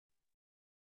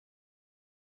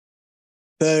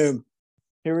Boom.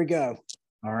 Here we go.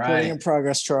 All Recording in right.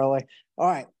 progress, Charlie. All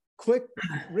right. Quick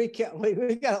recap.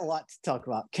 We got a lot to talk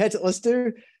about. Let's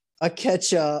do a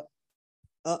catch up.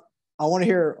 I want to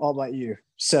hear all about you.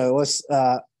 So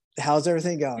how's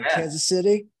everything going? Yeah. Kansas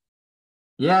City?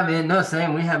 Yeah, man. No,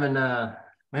 same. We haven't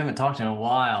talked in a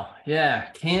while. Yeah,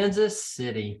 Kansas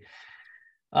City.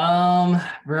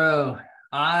 Bro,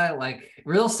 I like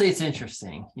real estate's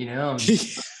interesting.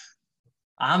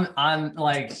 I'm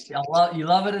like you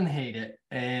love it and hate it.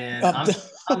 And I'm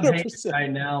hating it 100%.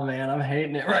 right now, man. I'm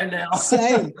hating it right now.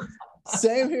 Same.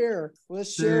 Same here.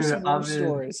 Let's share Dude, some more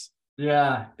stories.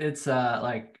 yeah, it's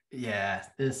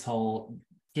this whole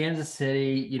Kansas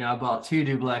City, I bought two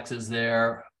duplexes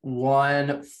there.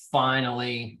 One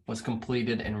finally was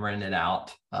completed and rented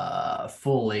out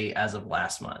fully as of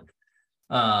last month.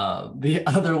 The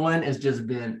other one has just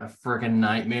been a freaking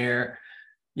nightmare.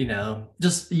 I'm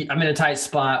in a tight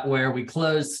spot where we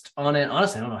closed on it.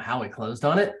 Honestly, I don't know how we closed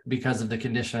on it because of the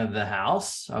condition of the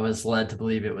house. I was led to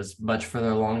believe it was much further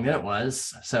along than it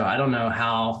was. So I don't know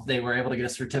how they were able to get a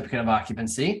certificate of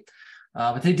occupancy,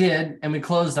 but they did. And we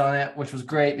closed on it, which was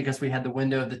great because we had the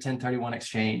window of the 1031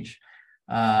 exchange.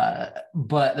 But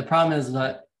the problem is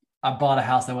that I bought a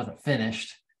house that wasn't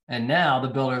finished. And now the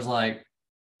builder's like,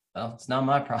 well, it's not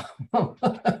my problem.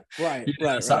 Right.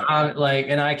 So I'm like,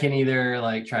 and I can either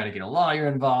like try to get a lawyer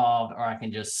involved, or I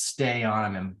can just stay on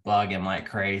him and bug him like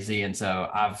crazy. And so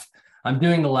I'm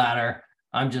doing the latter.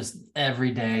 I'm just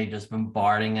every day just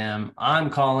bombarding him. I'm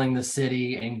calling the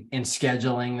city and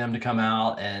scheduling them to come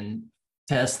out and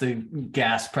test the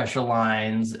gas pressure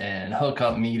lines and hook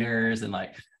up meters, and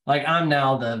like I'm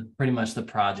now pretty much the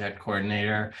project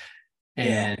coordinator.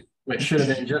 And Which should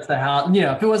have been just the house,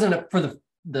 if it wasn't for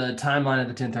the timeline of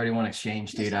the 1031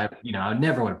 exchange, dude, I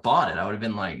never would have bought it. I would have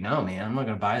been like, no, man, I'm not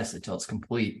going to buy this until it's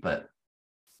complete. But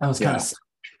I was kind of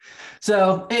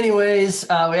so anyways,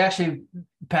 we actually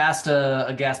passed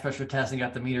a gas pressure test and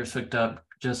got the meters hooked up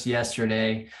just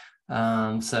yesterday.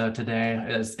 So today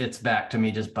it's back to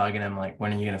me just bugging him like,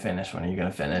 when are you going to finish? When are you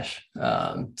going to finish?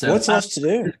 So what's left to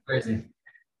do? It's crazy.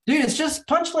 Dude, it's just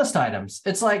punch list items.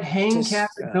 It's like hang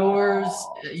cabinet doors,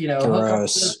 hook up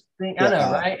the thing. I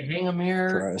know, right? Hang a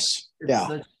mirror. Gross. It's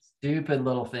such stupid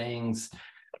little things.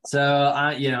 So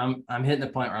I'm hitting the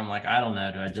point where I'm like, I don't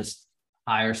know. Do I just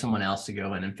hire someone else to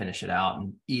go in and finish it out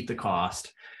and eat the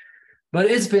cost? But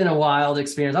it's been a wild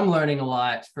experience. I'm learning a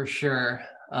lot for sure.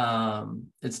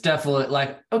 It's definitely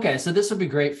like, okay, so this would be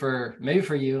great for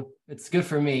you. It's good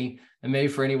for me, and maybe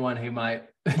for anyone who might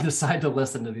decide to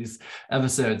listen to these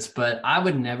episodes. But I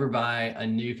would never buy a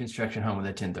new construction home with a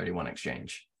 1031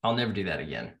 exchange. I'll never do that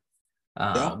again.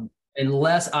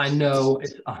 Unless I know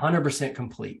it's 100%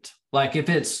 complete. Like if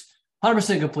it's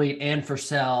 100% complete and for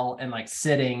sale and like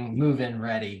sitting, move-in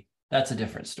ready, that's a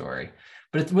different story.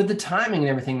 But with the timing and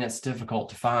everything, that's difficult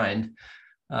to find.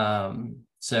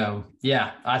 So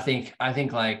yeah, I think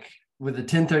like with the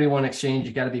 1031 exchange,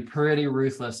 you got to be pretty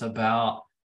ruthless about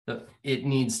it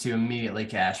needs to immediately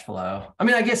cash flow. I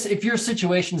mean, I guess if your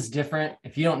situation's different,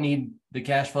 if you don't need the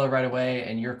cash flow right away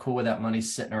and you're cool with that money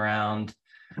sitting around,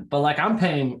 but like I'm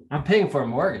paying for a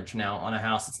mortgage now on a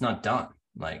house that's not done.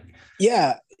 Like,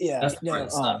 that's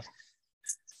all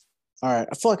right.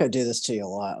 I feel like I do this to you a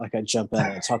lot. Like I jump in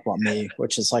and talk about me,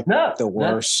 which is like the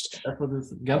worst. That's what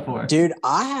this go for. Dude,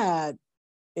 I had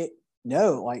it.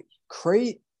 No, like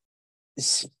crazy.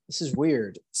 This is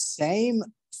weird. Same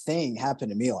thing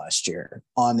happened to me last year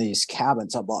on these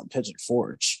cabins I bought in Pigeon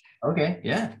Forge. Okay.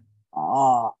 Yeah.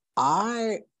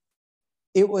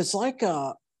 It was like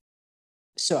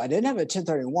so I didn't have a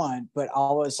 1031, but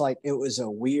I was like, it was a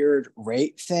weird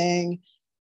rate thing.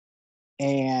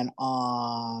 And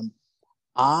I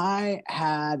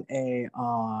had I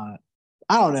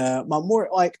don't know,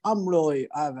 I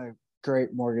have a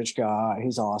great mortgage guy.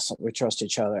 He's awesome. We trust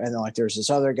each other. And then like there's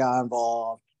this other guy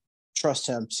involved. Trust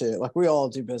him too. Like we all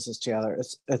do business together.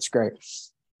 It's great.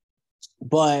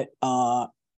 But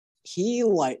he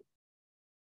like,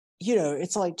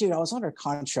 it's like, dude, I was under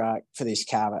contract for these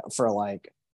cabins for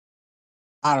like,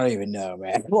 I don't even know,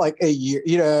 man. Like a year,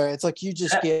 it's like you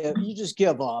just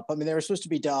give up. I mean, they were supposed to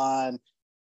be done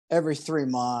every 3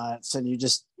 months, and you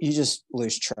just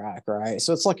lose track, right?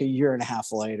 So it's like a year and a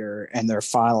half later, and they're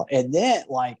finally, and then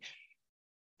like,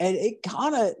 and it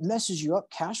kind of messes you up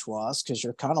cash wise because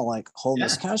you're kind of like holding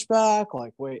this cash back,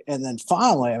 like wait, and then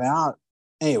finally, I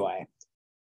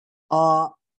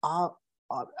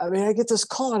get this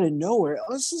call out of nowhere.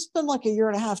 This has been like a year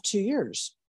and a half, 2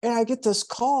 years, and I get this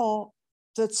call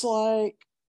that's like,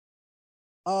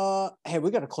 hey,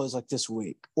 we got to close like this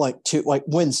week, like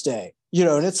Wednesday,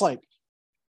 and it's like,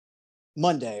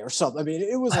 Monday or something. I mean,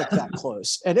 it was like that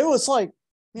close. And it was like,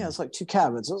 it's like 2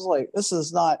 cabins. It was like, this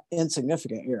is not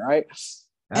insignificant here, right?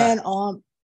 Yeah. And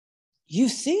you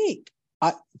think,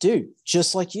 dude,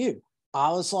 just like you,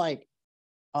 I was like,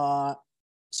 so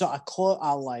I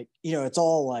like, it's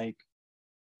all like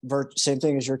same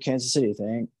thing as your Kansas City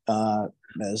thing.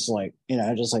 It's like,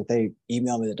 just like they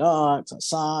emailed me the docs, I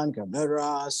signed, got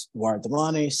notarized, wired the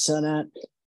money, sent it.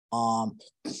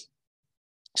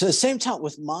 So the same time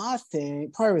with my thing,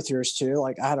 probably with yours too,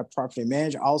 like I had a property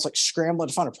manager. I was like scrambling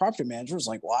to find a property manager. I was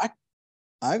like, well,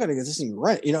 I got to get this thing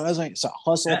right. I was like, so I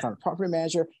hustled, found a property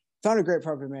manager, found a great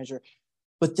property manager.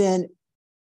 But then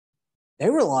they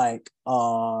were like,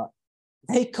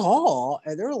 they call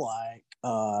and they're like,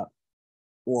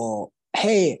 well,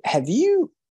 hey, have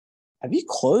you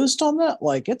closed on that?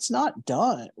 Like, it's not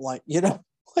done. Like,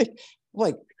 like,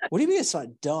 what do you mean it's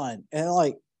not done? And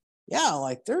like, yeah,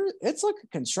 like it's like a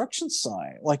construction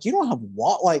site. Like you don't have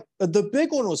water. Like the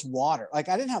big one was water. Like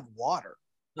I didn't have water.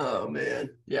 Oh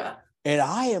man. Yeah. And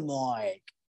I am like,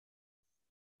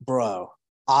 bro,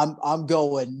 I'm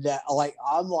going that like,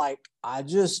 I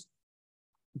just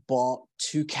bought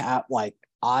 2 like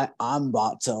I'm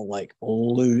about to like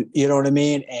lose, you know what I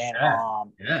mean? And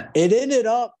it ended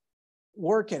up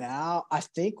working out. I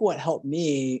think what helped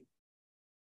me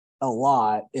a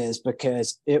lot is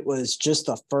because it was just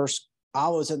I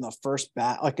was in the first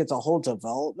like it's a whole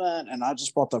development and I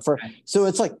just bought the first. So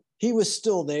it's like he was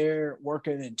still there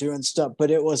working and doing stuff, but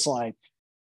it was like,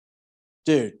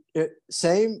 dude,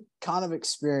 same kind of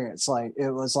experience. Like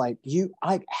it was like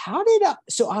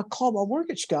so I called my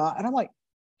mortgage guy and I'm like,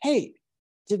 hey,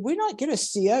 did we not get a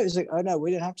CO? He's like, oh no, we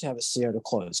didn't have to have a CO to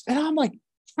close. And I'm like,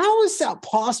 how is that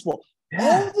possible?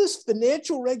 Yeah. All this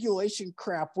financial regulation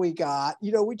crap we got,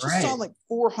 we just saw like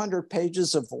 400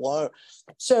 pages of loan.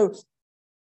 So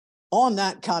on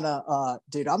that kind of,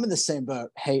 dude, I'm in the same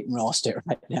boat, hating real estate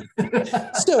right now.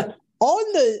 So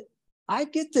I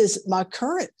get this, my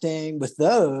current thing with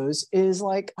those is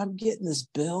like, I'm getting this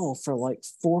bill for like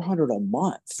 $400 a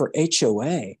month for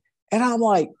HOA. And I'm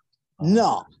like,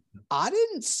 no, I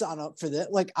didn't sign up for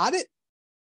that. Like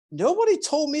nobody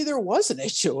told me there was an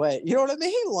HOA. You know what I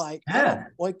mean? Like, I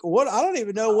don't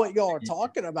even know what y'all are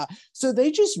talking about. So they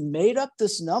just made up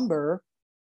this number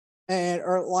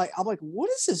or like, I'm like, what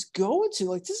is this going to?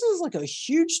 Like, this is like a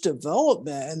huge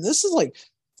development. And this is like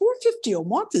 $450 a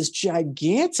month is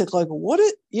gigantic. Like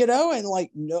and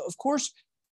like, no, of course,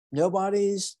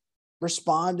 nobody's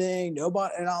responding.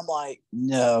 Nobody. And I'm like,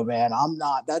 no, man, I'm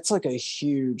not. That's like a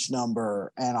huge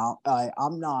number. And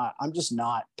I'm just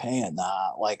not paying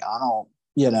that. Like, I don't,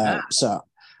 so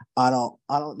I don't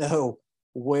know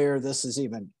where this is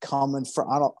even coming from.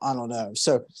 I don't know.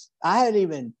 So I hadn't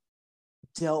even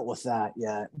dealt with that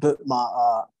yet, but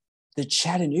the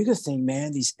Chattanooga thing,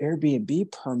 man, these Airbnb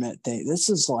permit thing, this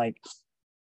is like,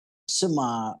 so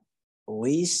my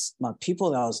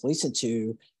people that I was leasing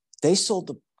to, they sold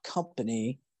the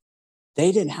company.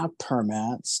 They didn't have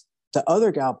permits. The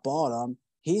other guy bought them.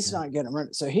 He's not getting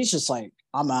them. So he's just like,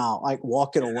 I'm out, like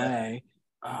walking away.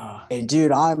 And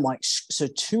dude, I'm like, so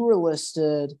 2 are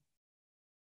listed.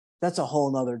 That's a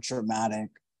whole nother dramatic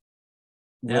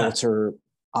realtor.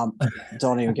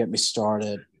 Don't even get me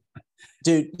started.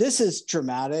 Dude, this is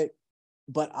dramatic,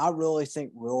 but I really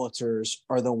think realtors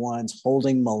are the ones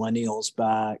holding millennials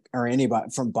back or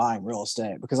anybody from buying real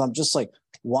estate, because I'm just like,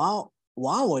 why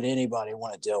would anybody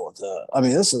want to deal with it? I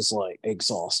mean, this is like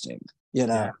exhausting,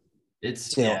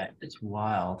 It's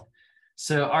wild.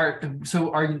 So are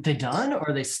they done, or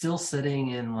are they still sitting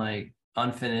in like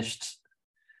unfinished?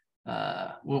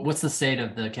 What's the state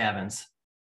of the cabins?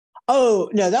 Oh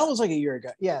no, that was like a year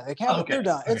ago. Yeah, the cabin, they're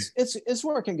done. Okay. It's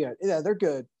working good. Yeah, they're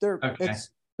good.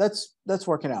 That's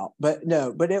working out. But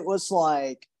no, but it was still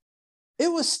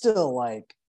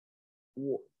like,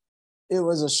 it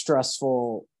was a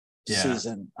stressful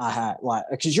season I had, like,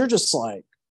 because you're just like,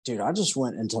 dude, I just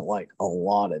went into like a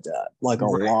lot of debt,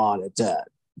 lot of debt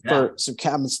for some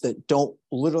cabins that don't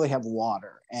literally have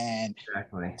water and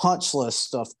punch list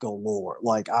stuff galore.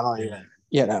 Like I don't even.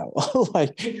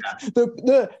 Like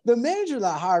the manager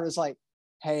that I hired was like,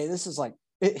 hey, this is like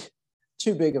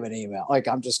too big of an email. Like,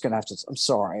 I'm just going to have to, I'm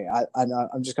sorry. I know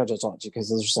I'm just going to talk to you because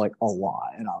there's like a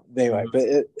lot. And anyway, but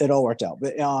it all worked out.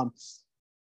 But yeah,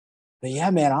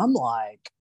 man, I'm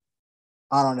like,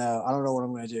 I don't know what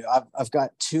I'm going to do. I've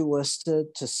got 2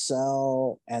 listed to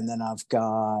sell, and then I've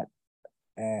got,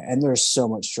 and there's so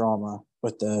much drama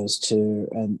with those 2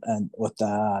 and with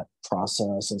that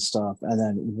process and stuff. And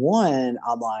then one,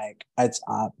 I'm like, I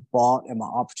bought in my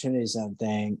opportunity zone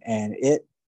thing, and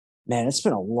it's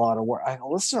been a lot of work. I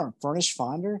listed on Furnish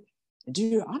Finder.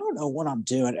 dude, I don't know what I'm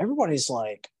doing. Everybody's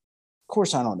like, of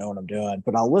course, I don't know what I'm doing,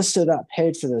 but I listed up,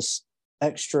 paid for this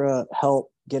extra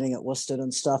help getting it listed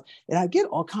and stuff. And I get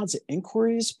all kinds of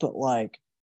inquiries, but like,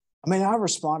 I mean, I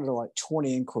responded to like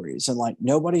 20 inquiries and like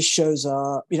nobody shows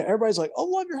up. You know, everybody's like, oh,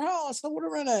 love your house. I want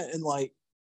to rent it. And like,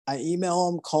 I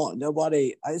email them, call it,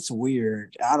 nobody. It's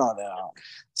weird. I don't know.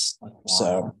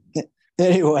 So,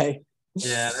 anyway.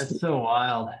 Yeah, that's so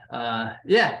wild.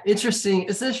 Yeah, interesting.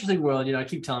 It's an interesting world. You know, I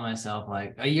keep telling myself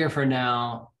like a year from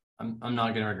now, I'm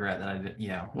not gonna regret that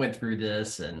I went through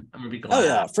this, and I'm gonna be glad. Oh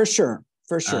yeah, for sure,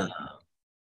 for sure.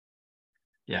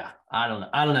 Yeah, I don't know.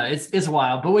 I don't know. It's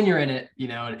wild, but when you're in it,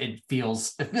 it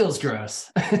feels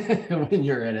gross when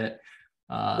you're in it.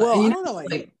 Well, I don't know.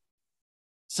 Like,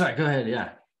 sorry, go ahead. Yeah.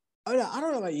 I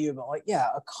don't know about you, but like, yeah,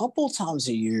 a couple times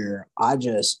a year, I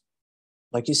just,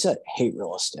 like you said, hate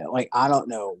real estate. Like, I don't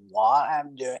know why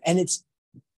I'm doing, and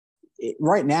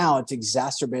right now it's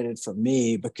exacerbated for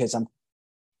me because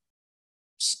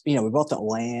we bought the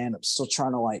land. I'm still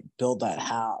trying to like build that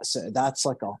house. So that's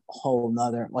like a whole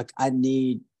nother, like I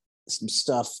need some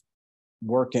stuff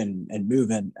working and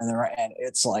moving and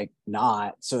it's like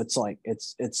not. So it's like,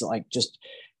 it's like just,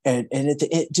 and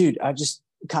dude, I just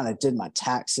kind of did my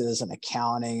taxes and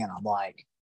accounting and I'm like,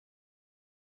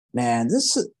 man,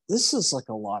 this is like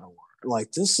a lot of work.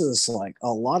 Like this is like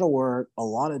a lot of work, a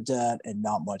lot of debt and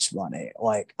not much money.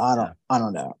 Like, I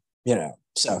don't know,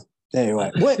 so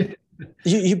anyway, what,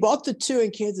 you bought the 2 in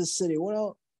Kansas City. What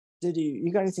else did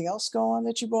you got anything else going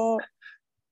that you bought?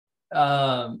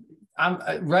 I'm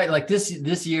right. Like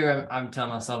this year, I'm telling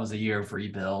myself it's a year of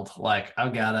rebuild. Like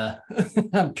I've gotta,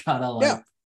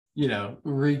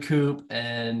 recoup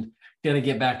and gonna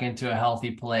get back into a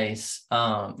healthy place.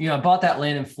 I bought that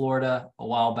land in Florida a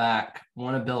while back.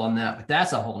 Want to build on that, but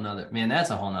that's a whole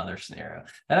nother scenario.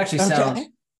 That actually sounds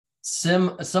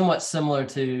somewhat similar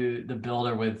to the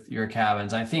builder with your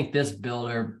cabins. I think this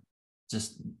builder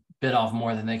just bit off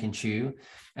more than they can chew,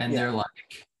 and they're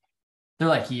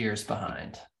like years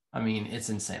behind. I mean, it's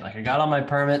insane. Like I got all my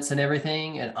permits and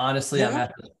everything, and honestly, I'm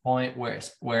at this point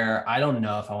where I don't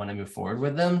know if I want to move forward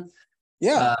with them.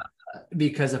 Yeah.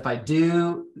 Because if I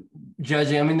do,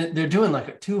 judging, I mean, they're doing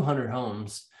like 200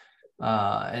 homes.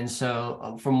 And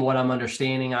so from what I'm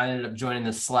understanding, I ended up joining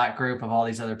this Slack group of all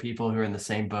these other people who are in the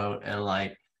same boat. And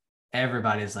like,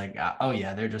 everybody's like, oh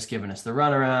yeah, they're just giving us the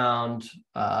runaround.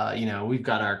 We've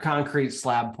got our concrete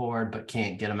slab poured, but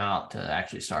can't get them out to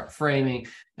actually start framing.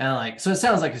 And like, so it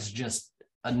sounds like it's just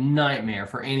a nightmare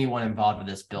for anyone involved with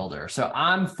this builder. So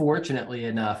I'm fortunately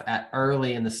enough at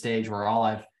early in the stage where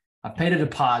I've paid a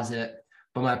deposit,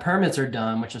 but my permits are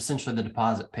done, which essentially the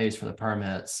deposit pays for the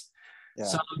permits. Yeah.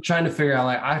 So I'm trying to figure out,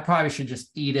 like, I probably should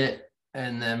just eat it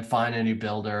and then find a new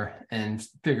builder and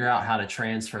figure out how to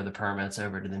transfer the permits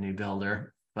over to the new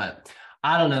builder. But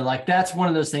I don't know, like, that's one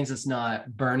of those things that's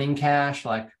not burning cash.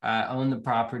 Like I own the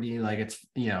property, like it's,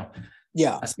 money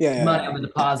on the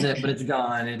deposit, but it's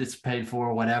gone and it's paid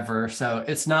for, whatever. So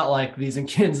it's not like these in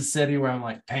Kansas City where I'm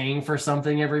like paying for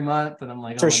something every month and I'm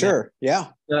like, for sure. Yeah.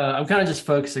 I'm kind of just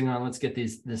focusing on, let's get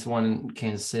this one in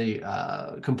Kansas City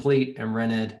complete and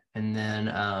rented. And then,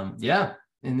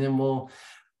 and then we'll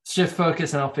shift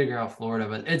focus and I'll figure out Florida.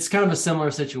 But it's kind of a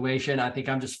similar situation. I think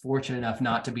I'm just fortunate enough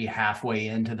not to be halfway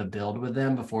into the build with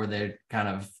them before they kind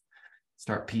of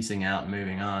start piecing out and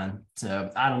moving on. So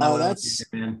I don't know.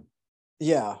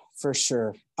 Yeah, for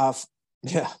sure. It's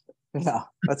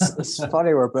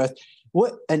funny. We're both,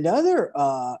 what another,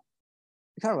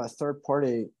 kind of a third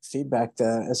party feedback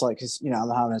that is like, cause I'm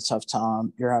having a tough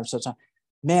time. You're having a tough time,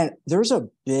 man. There's a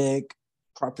big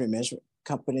property management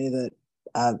company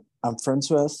that I'm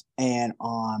friends with, and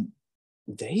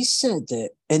they said that,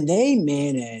 and they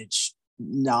manage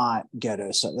not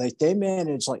ghetto, so like they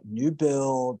manage like new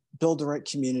build to rent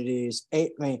communities.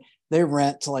 They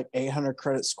rent to like 800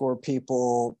 credit score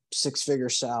people, 6-figure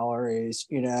salaries,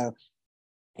 and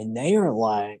they are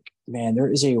like, man, there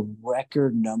is a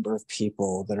record number of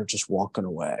people that are just walking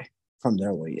away from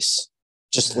their lease,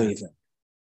 just leaving.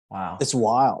 Wow. It's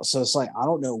wild. So it's like, I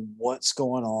don't know what's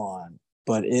going on,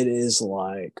 but it is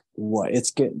like,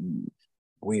 it's getting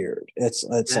weird. It's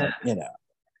like, so.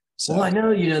 Well, I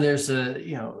know, there's a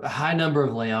high number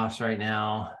of layoffs right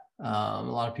now. A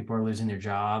lot of people are losing their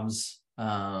jobs,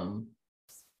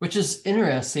 which is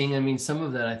interesting. I mean, some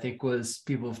of that I think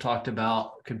people have talked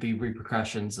about could be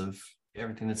repercussions of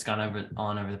everything that's gone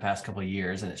on over the past couple of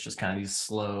years. And it's just kind of these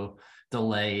slow,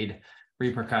 delayed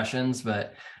repercussions,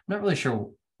 but I'm not really sure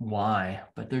why,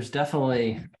 but there's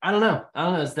definitely, I don't know.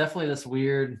 It's definitely this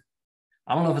weird,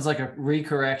 I don't know if it's like a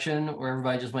recorrection where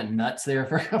everybody just went nuts there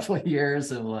for a couple of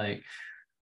years of like,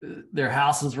 their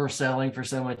houses were selling for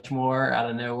so much more out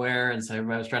of nowhere. And so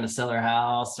everybody was trying to sell their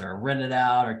house or rent it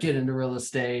out or get into real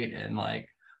estate. And like,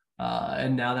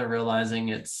 and now they're realizing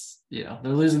it's, they're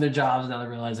losing their jobs. Now they're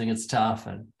realizing it's tough.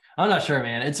 And I'm not sure,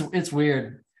 man. It's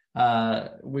weird,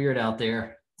 weird out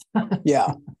there.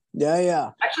 Yeah.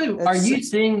 Actually, are you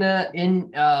seeing that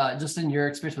in just in your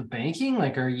experience with banking?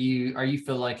 Like, are you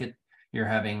feel like you're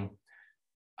having,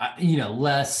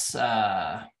 less,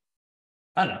 I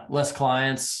don't know, less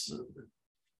clients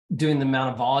doing the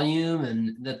amount of volume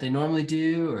and that they normally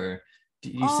do, or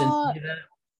do you sense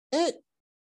that?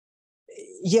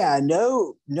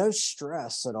 No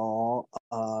stress at all.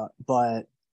 But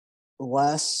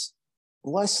less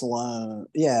loan,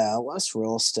 less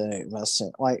real estate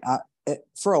investment. Like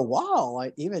for a while,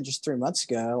 like even just 3 months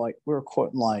ago, like we were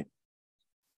quoting like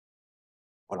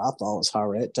what I thought was high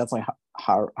rate, definitely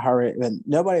high rate, and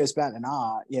nobody was batting an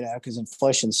eye, because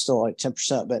inflation's still like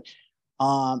 10%. But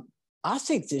I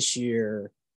think this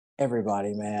year,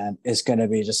 everybody, man, is going to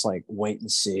be just like wait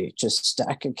and see, just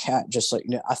stacking cat, just like,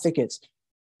 I think it's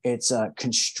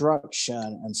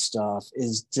construction and stuff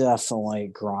is definitely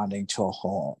grinding to a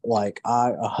halt. Like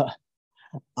I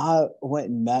went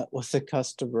and met with a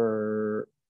customer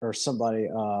or somebody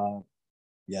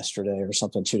yesterday or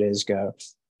something 2 days ago,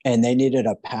 and they needed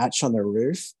a patch on their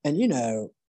roof. And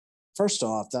first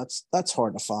off, that's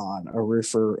hard to find a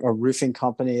roofing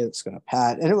company that's going to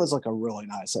patch. And it was like it was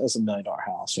 $1 million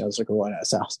house. It was like a really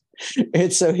nice house.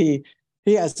 And so he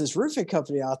has this roofing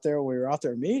company out there. We were out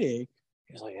there meeting.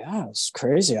 He's like, yeah, it's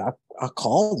crazy. I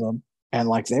called them, and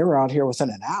like they were out here within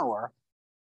an hour,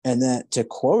 and then to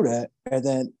quote it. And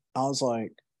then I was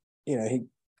like, he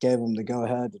gave them the go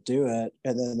ahead to do it.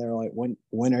 And then they're like,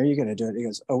 when are you going to do it? He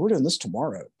goes, oh, we're doing this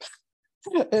tomorrow.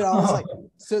 And I was like,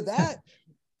 so that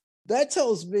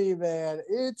tells me, man,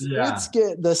 it's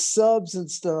get the subs and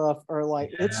stuff are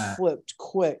like, it's flipped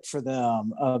quick for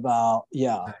them about,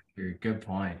 Good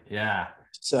point. Yeah.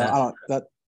 So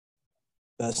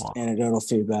that's anecdotal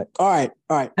feedback. All right.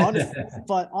 On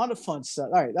to fun stuff.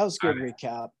 All right. That was a good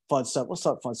recap. Fun stuff. Let's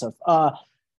talk fun stuff.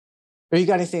 You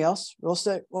got anything else? Real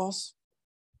estate, Ross?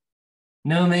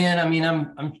 No, man. I mean,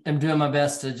 I'm doing my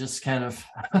best to just kind of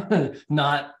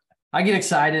not. I get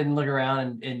excited and look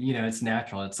around, and it's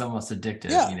natural. It's almost addictive.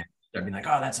 Yeah. Start being like,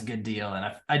 oh, that's a good deal.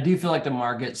 And I do feel like the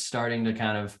market's starting to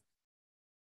kind of.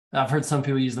 I've heard some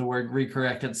people use the word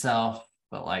recorrect itself,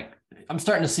 but like I'm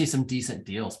starting to see some decent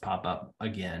deals pop up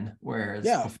again. Whereas,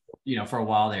 before, for a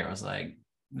while there, it was like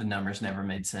the numbers never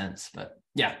made sense. But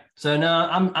yeah, so no,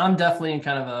 I'm definitely in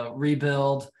kind of a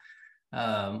rebuild.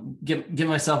 Get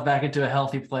myself back into a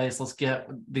healthy place. Let's get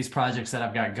these projects that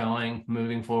I've got going,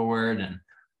 moving forward, and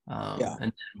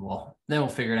then we'll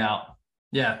figure it out.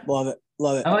 Yeah, love it.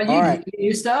 How about you? All right.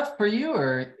 New stuff for you,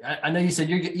 or I know you said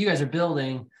you guys are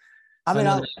building.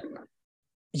 So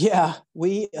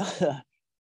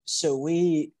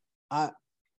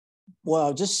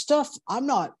just stuff. I'm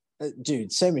not,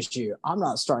 dude, same as you. I'm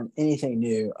not starting anything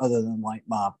new other than like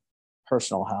my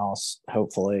personal house,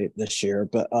 hopefully this year.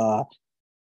 But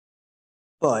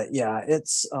yeah,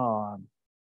 it's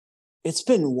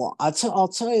been. I'll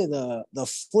tell you the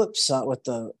flip side with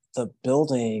the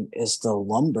building is the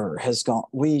lumber has gone.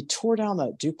 We tore down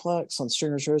that duplex on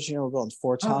Stringers Road. We're building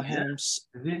 4 townhomes.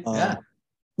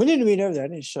 We need to meet over there. I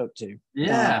need to show up too.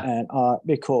 And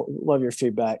be cool. Love your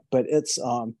feedback. But it's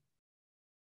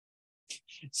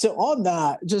so on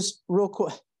that, just real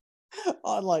quick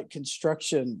on like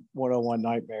construction 101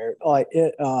 nightmare. Like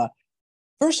it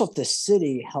first off, the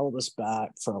city held us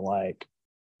back for like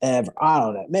ever. I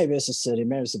don't know. Maybe it's the city,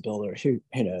 maybe it's the builder. Who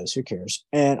knows? Who cares?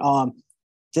 And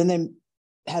then they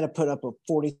had to put up a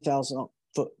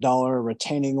 $40,000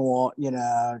 retaining wall,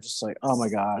 just like, oh my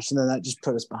gosh. And then that just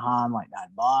put us behind like 9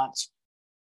 months.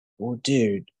 Well,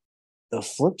 dude, the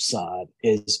flip side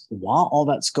is while all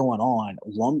that's going on,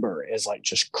 lumber is like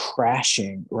just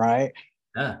crashing, right?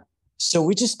 Yeah. So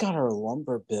we just got our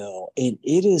lumber bill, and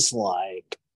it is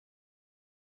like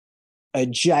a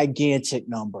gigantic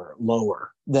number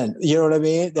lower than, you know what I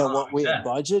mean, than what we had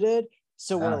budgeted.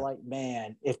 So we're like,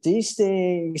 man, if these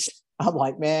things, I'm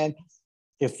like, man,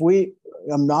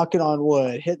 I'm knocking on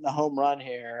wood, hitting the home run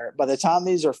here. By the time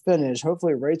these are finished,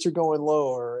 hopefully rates are going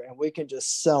lower and we can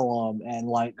just sell them. And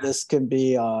like, this can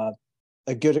be a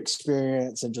good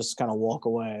experience and just kind of walk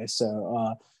away.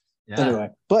 So anyway,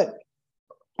 but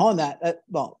on that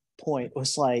point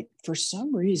was like, for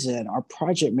some reason, our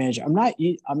project manager, I'm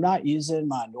not using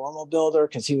my normal builder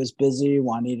because he was busy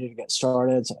when I needed to get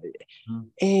started. So,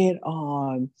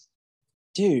 and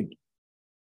dude,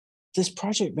 this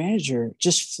project manager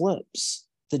just flips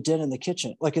the den in the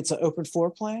kitchen like it's an open floor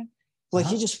plan. Like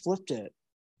he just flipped it,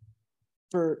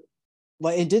 for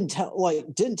like it didn't tell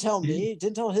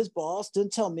his boss,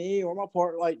 didn't tell me or my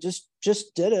partner, like just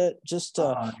did it just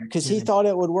because he thought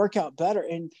it would work out better.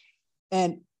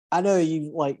 And I know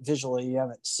you like visually you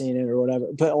haven't seen it or whatever,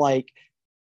 but like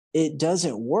it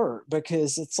doesn't work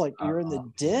because it's like you're in the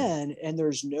den and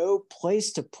there's no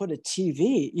place to put a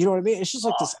TV. You know what I mean? It's just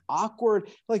like this awkward,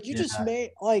 like you just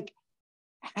made like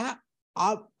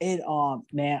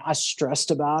man, I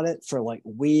stressed about it for like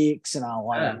weeks, and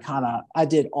I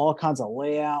did all kinds of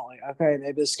layout, like, okay,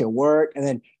 maybe this could work. And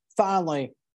then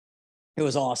finally it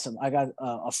was awesome. I got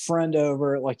a friend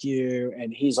over like you,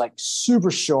 and he's like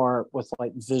super sharp with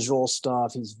like visual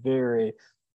stuff.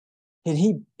 And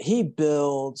he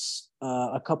builds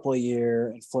a couple a year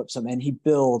and flips them, and he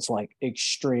builds like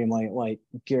extremely like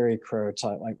Gary Crow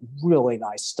type, like really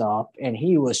nice stuff. And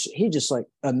he just like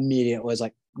immediately was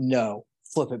like, no,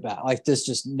 flip it back. Like this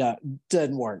just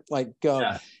doesn't work. Like go.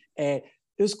 Yeah. And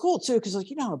it was cool too, because like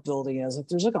you know how a building is, like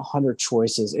there's like 100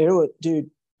 choices.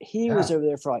 He was over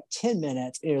there for like 10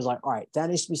 minutes. And it was like, all right, that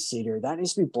needs to be cedar, that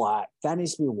needs to be black, that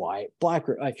needs to be white, black,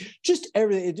 like just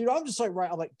everything. Dude, I'm just like,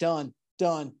 right, I'm like done.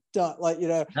 Like, you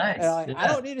know, nice. And I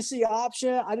don't need to see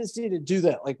option. I just need to do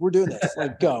that. Like, we're doing this.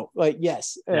 Like, go. Like,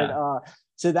 yes. And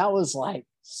so that was like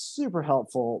super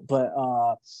helpful. But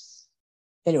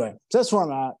anyway, so that's where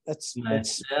I'm at. That's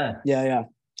nice. Yeah.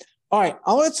 All right.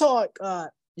 I want to talk.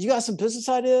 You got some business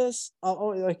ideas?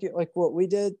 Like what we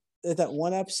did at that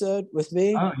one episode with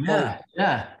me? Oh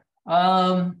yeah.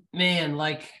 Man,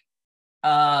 like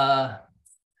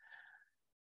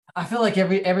I feel like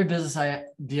every business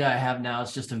idea I have now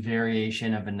is just a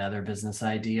variation of another business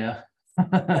idea.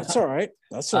 That's all right.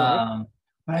 But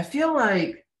I feel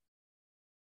like,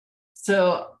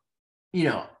 so, you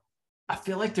know, I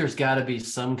feel like there's got to be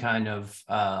some kind of,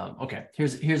 okay,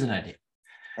 here's an idea.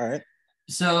 All right.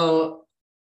 So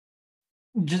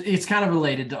it's kind of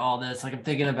related to all this. Like I'm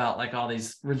thinking about like all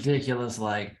these ridiculous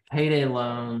like payday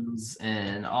loans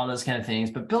and all those kind of things,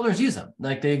 but builders use them.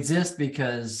 Like they exist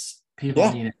because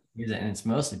people need it. And it's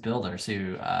mostly builders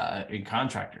who and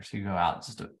contractors who go out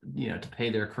just to, you know, to pay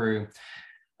their crew.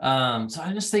 So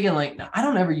I'm just thinking like, I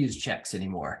don't ever use checks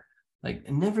anymore. Like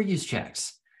I never use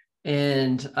checks.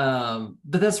 And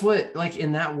but that's what, like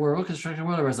in that world, construction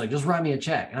world, where it's like, just write me a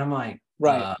check. And I'm like,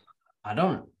 right.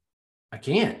 I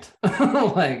can't.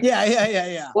 Like,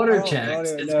 yeah. Order checks.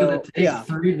 It's going to take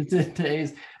 3 to 10 days.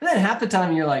 And then half the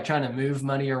time you're like trying to move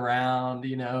money around,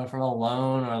 you know, from a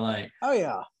loan or like,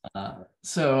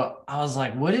 so I was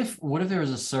like, what if there was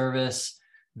a service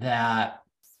that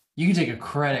you can take a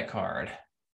credit card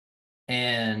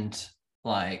and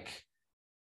like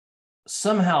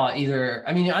somehow either,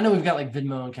 I mean, I know we've got like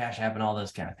Venmo and Cash App and all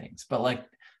those kind of things, but like,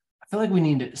 I feel like we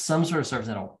need some sort of service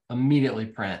that'll immediately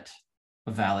print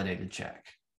a validated check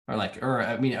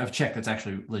a check that's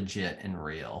actually legit and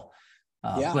real.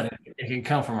 But it can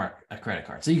come from a credit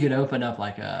card. So you could open up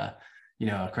like a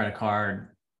credit card,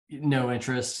 no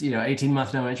interest,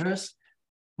 18-month no interest.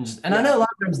 And I know a lot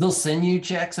of times they'll send you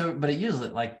checks, but it usually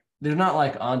like, they're not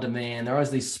like on demand. There are always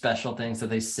these special things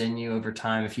that they send you over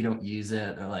time. If you don't use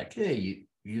it, they're like, hey, you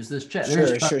use this check.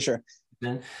 Sure.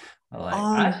 Then like,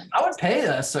 I would pay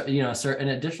an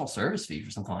additional service fee for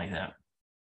something like that.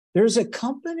 There's a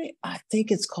company, I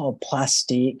think it's called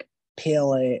Plastiq,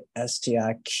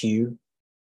 Plastiq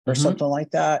or something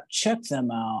like that. Check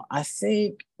them out. I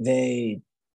think they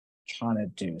kind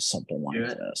of do something like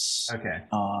this. Okay.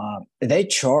 They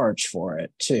charge for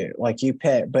it too. Like you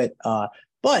pay, but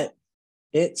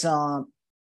it's for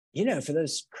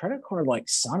those credit card like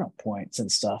sign up points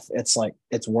and stuff, it's like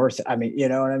it's worth it. I mean, you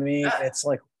know what I mean? Yeah. It's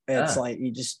like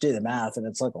you just do the math, and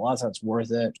it's like a lot of times it's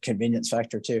worth it. Convenience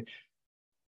factor too.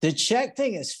 The check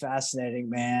thing is fascinating,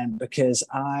 man, because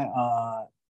I've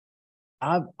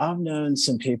known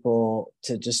some people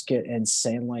to just get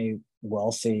insanely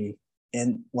wealthy,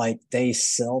 and like they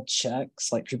sell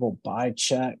checks, like people buy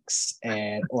checks,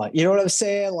 and like, you know what I'm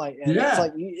saying? Like, and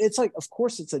it's like, of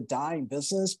course it's a dying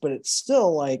business, but it's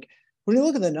still like, when you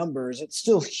look at the numbers, it's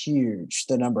still huge,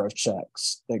 the number of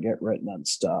checks that get written and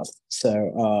stuff.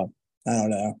 So I don't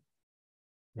know.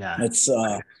 Yeah.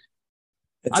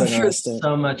 I'm sure it's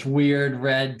so much weird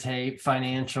red tape,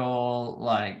 financial,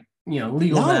 like,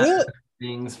 legal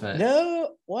things, but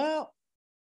well,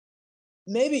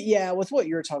 maybe, with what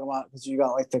you're talking about, because you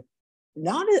got like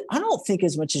I don't think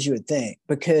as much as you would think,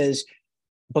 because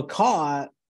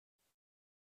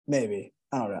maybe,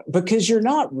 I don't know, because you're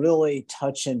not really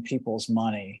touching people's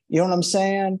money. You know what I'm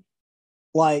saying?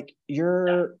 Like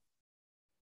you're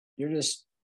just,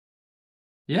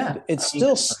 it's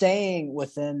still staying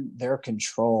within their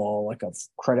control, like a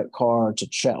credit card to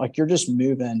check, like you're just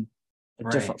moving a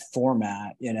Right. different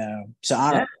format, you know. So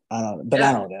Yeah. I don't know.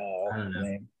 I don't know. I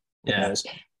mean, who Yeah. knows?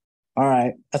 All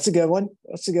right, that's a good one.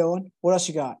 That's a good one. What else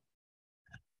you got?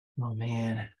 Oh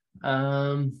man.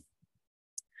 Um,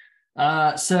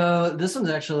 so this one's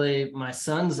actually my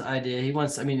son's idea. He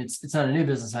wants, I mean, it's not a new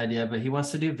business idea, but he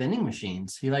wants to do vending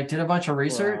machines. He like did a bunch of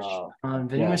research Wow. on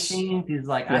vending Yes. machines. He's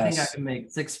like, I think I Yes. can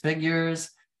make six figures.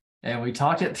 And we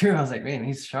talked it through. I was like, man,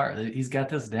 he's sharp. He's got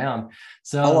this down. I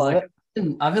So love like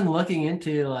it. I've been looking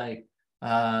into like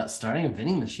starting a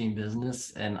vending machine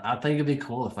business. And I think it'd be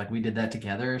cool if like we did that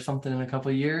together or something in a couple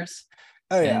of years.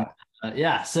 Oh And yeah.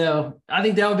 yeah, so I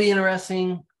think that would be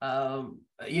interesting.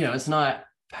 It's not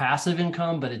passive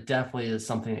income, but it definitely is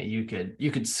something that you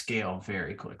could scale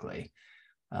very quickly.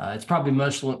 It's probably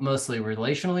mostly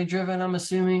relationally driven, I'm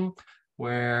assuming,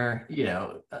 where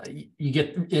you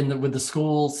get with the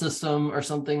school system or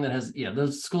something that has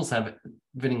those schools have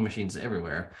vending machines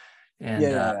everywhere, Yeah, and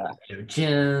yeah, yeah.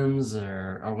 gyms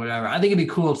or whatever. I think it'd be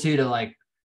cool too to like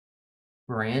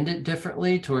brand it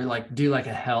differently to where like do like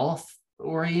a health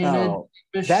oriented Oh,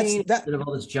 machine that. instead of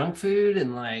all this junk food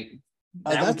and like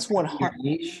that would That's be your 100.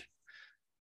 niche.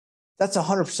 That's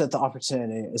 100% the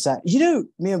opportunity. Is that, you know,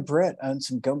 me and Brett owned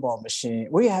some gumball machine.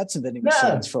 We had some vending Yeah.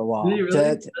 machines for a Do while. you really?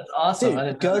 That's awesome. I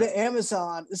Dude, didn't know go that. to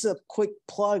Amazon. This is a quick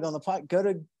plug on the pod. Go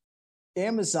to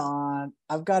Amazon.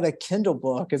 I've got a Kindle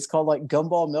book. It's called like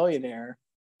Gumball Millionaire.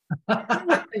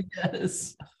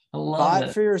 Yes. I love Buy it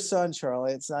it. for your son,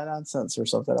 Charlie. It's 99 cents or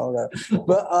something. I don't know.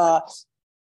 But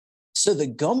so the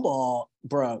gumball,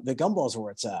 bro, the gumball's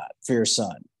where it's at for your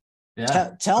son.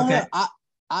 Yeah. Tell Okay. him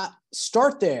I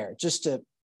start there just to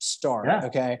start. Yeah.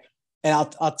 Okay. And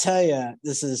I'll tell you,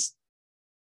 this is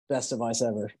best advice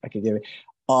ever I could give you.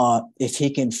 If he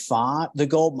can find the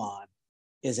gold mine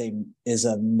is a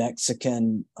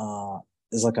Mexican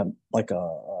is like a like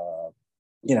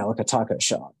a taco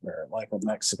shop or like a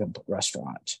Mexican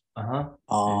restaurant.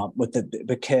 With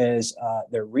because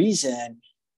the reason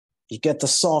you get the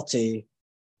salty,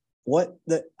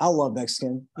 I love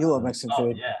Mexican. You love Mexican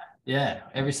food. Yeah. Yeah.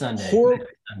 Every Sunday. Every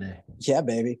Sunday. Yeah,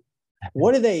 baby.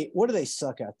 What do they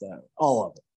suck at though? All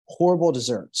of it. Horrible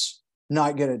desserts.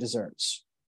 Not good at desserts.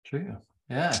 True.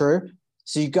 Yeah. True.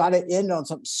 So you got to end on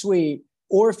something sweet,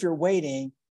 or if you're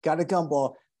waiting, got a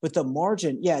gumball. But the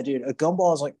margin, yeah, dude, a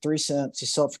gumball is like 3 cents. You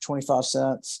sell it for 25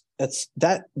 cents. That's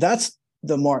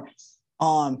the mark.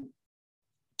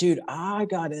 Dude, I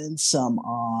got in some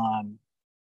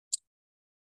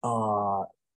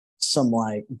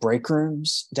like break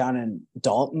rooms down in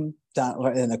Dalton,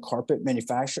 down in the carpet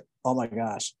manufacturer. Oh my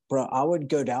gosh, bro, I would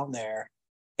go down there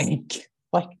and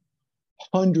like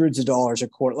hundreds of dollars a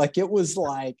quarter. Like it was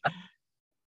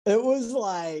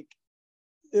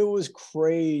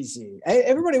crazy.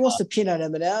 Everybody wants the peanut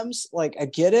M&Ms. Like I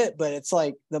get it, but it's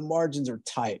like the margins are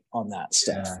tight on that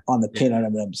stuff, on the peanut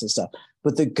M&Ms and stuff.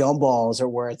 But the gumballs are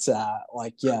where it's at.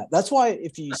 Like, yeah, that's why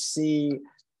if you see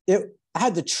it, I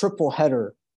had the triple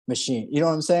header machine. You know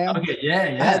what I'm saying? Okay.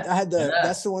 Yeah. I had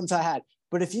that's the ones I had.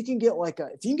 But if you can get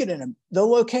the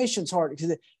location's hard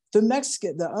because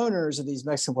the owners of these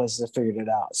Mexican places have figured it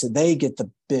out. So they get the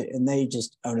bit and they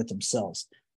just own it themselves.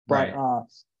 But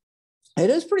it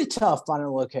is pretty tough finding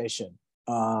a location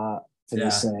for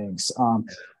these things.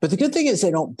 But the good thing is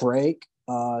they don't break.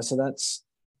 So that's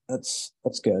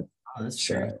good. Oh, that's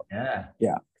true. Yeah.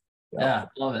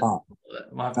 Love it. All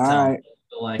right.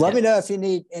 Let me know if you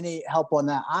need any help on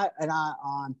that. I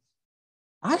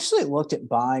actually looked at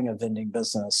buying a vending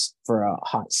business for a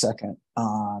hot second.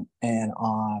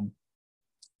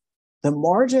 The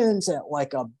margins at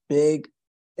like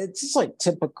it's just like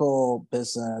typical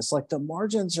business. Like the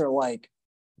margins are like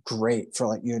great for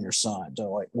like you and your son to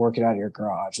like work it out of your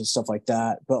garage and stuff like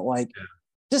that. But like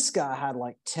this guy had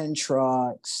like 10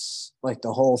 trucks, like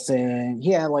the whole thing.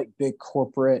 He had like big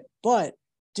corporate, but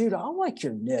dude, I like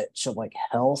your niche of like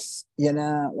health,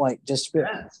 like just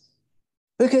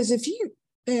because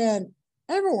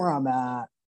everywhere I'm at,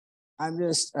 I'm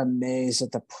just amazed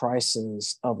at the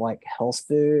prices of like health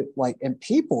food, like, and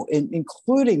people,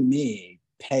 including me,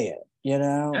 pay it.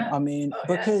 I mean,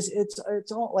 because it's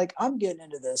all like I'm getting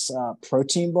into this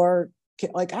protein bar.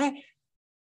 Like I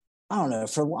don't know.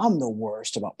 I'm the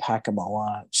worst about packing my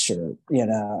lunch, or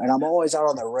and I'm always out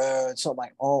on the road, so I'm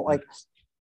like,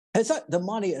 it's not the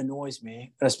money annoys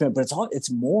me that I spent, but it's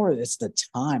the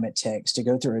time it takes to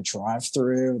go through a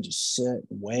drive-through and just sit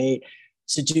and wait.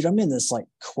 So, dude, I'm in this like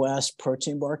Quest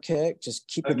protein bar kick, just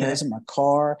keeping those in my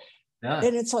car. Yeah.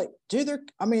 And it's like, dude, they're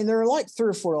like $3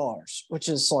 or $4, which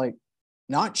is like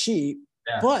not cheap,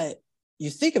 but you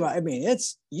think about it,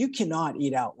 you cannot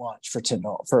eat out lunch for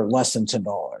 $10 for less than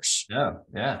 $10.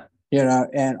 Yeah. you know,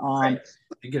 and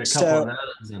you get a couple so of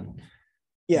those and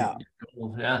yeah.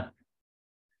 Yeah.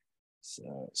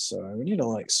 So we need to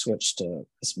like switch to,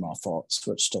 it's my fault,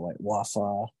 switch to like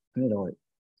Wi-Fi. I need to like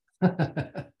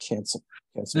cancel.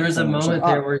 There's a moment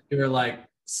there where you're like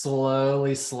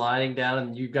slowly sliding down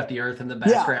and you've got the earth in the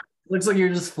background. Yeah. Looks like you're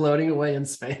just floating away in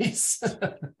space.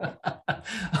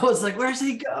 I was like, where's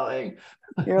he going?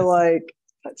 You're like,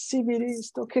 that CBD is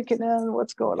still kicking in.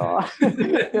 What's going on?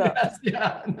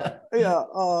 Yeah. Yeah.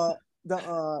 All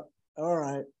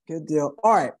right. Good deal.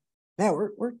 All right. Man,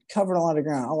 we're covering a lot of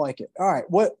ground. I like it. All right.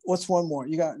 What's one more?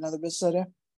 You got another business idea?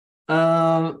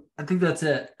 I think that's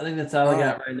it. I think that's all I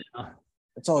got right now.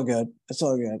 It's all good. It's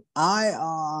all good.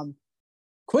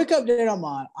 Quick update on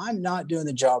mine. I'm not doing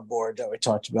the job board that we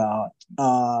talked about.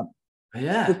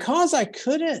 Because I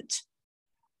couldn't,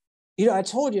 I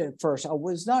told you at first I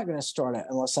was not going to start it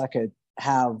unless I could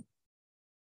have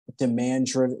demand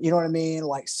driven, you know what I mean?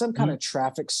 Like some kind of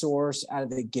traffic source out of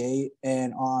the gate.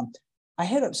 And I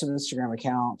hit up some Instagram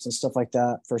accounts and stuff like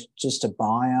that for just to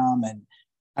buy them, and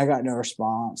I got no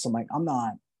response. I'm like, I'm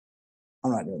not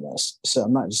doing this. So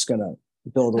I'm not just going to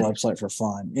build a website for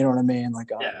fun. You know what I mean? Like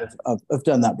I've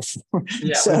done that before.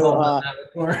 Yeah. So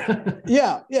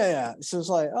yeah. So it's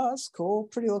like, oh, that's cool.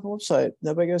 Pretty looking website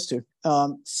nobody goes to.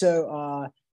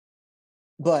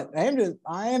 But I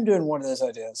am doing one of those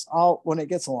ideas. When it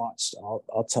gets launched,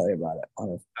 I'll tell you about it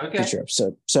on a future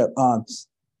episode. So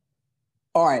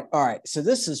all right. So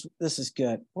this is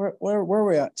good. Where are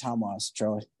we at time wise,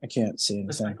 Charlie? I can't see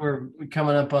anything. Like we're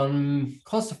coming up on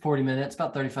close to 40 minutes,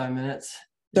 about 35 minutes.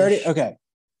 30. Okay.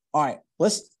 All right.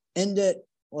 Let's end it.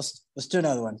 Let's do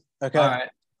another one. Okay. All right.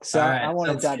 So I want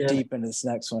to dive deep into this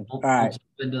next one. All right.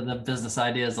 We'll into the business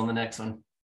ideas on the next one.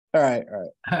 All right.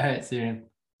 All right. See you.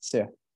 See ya.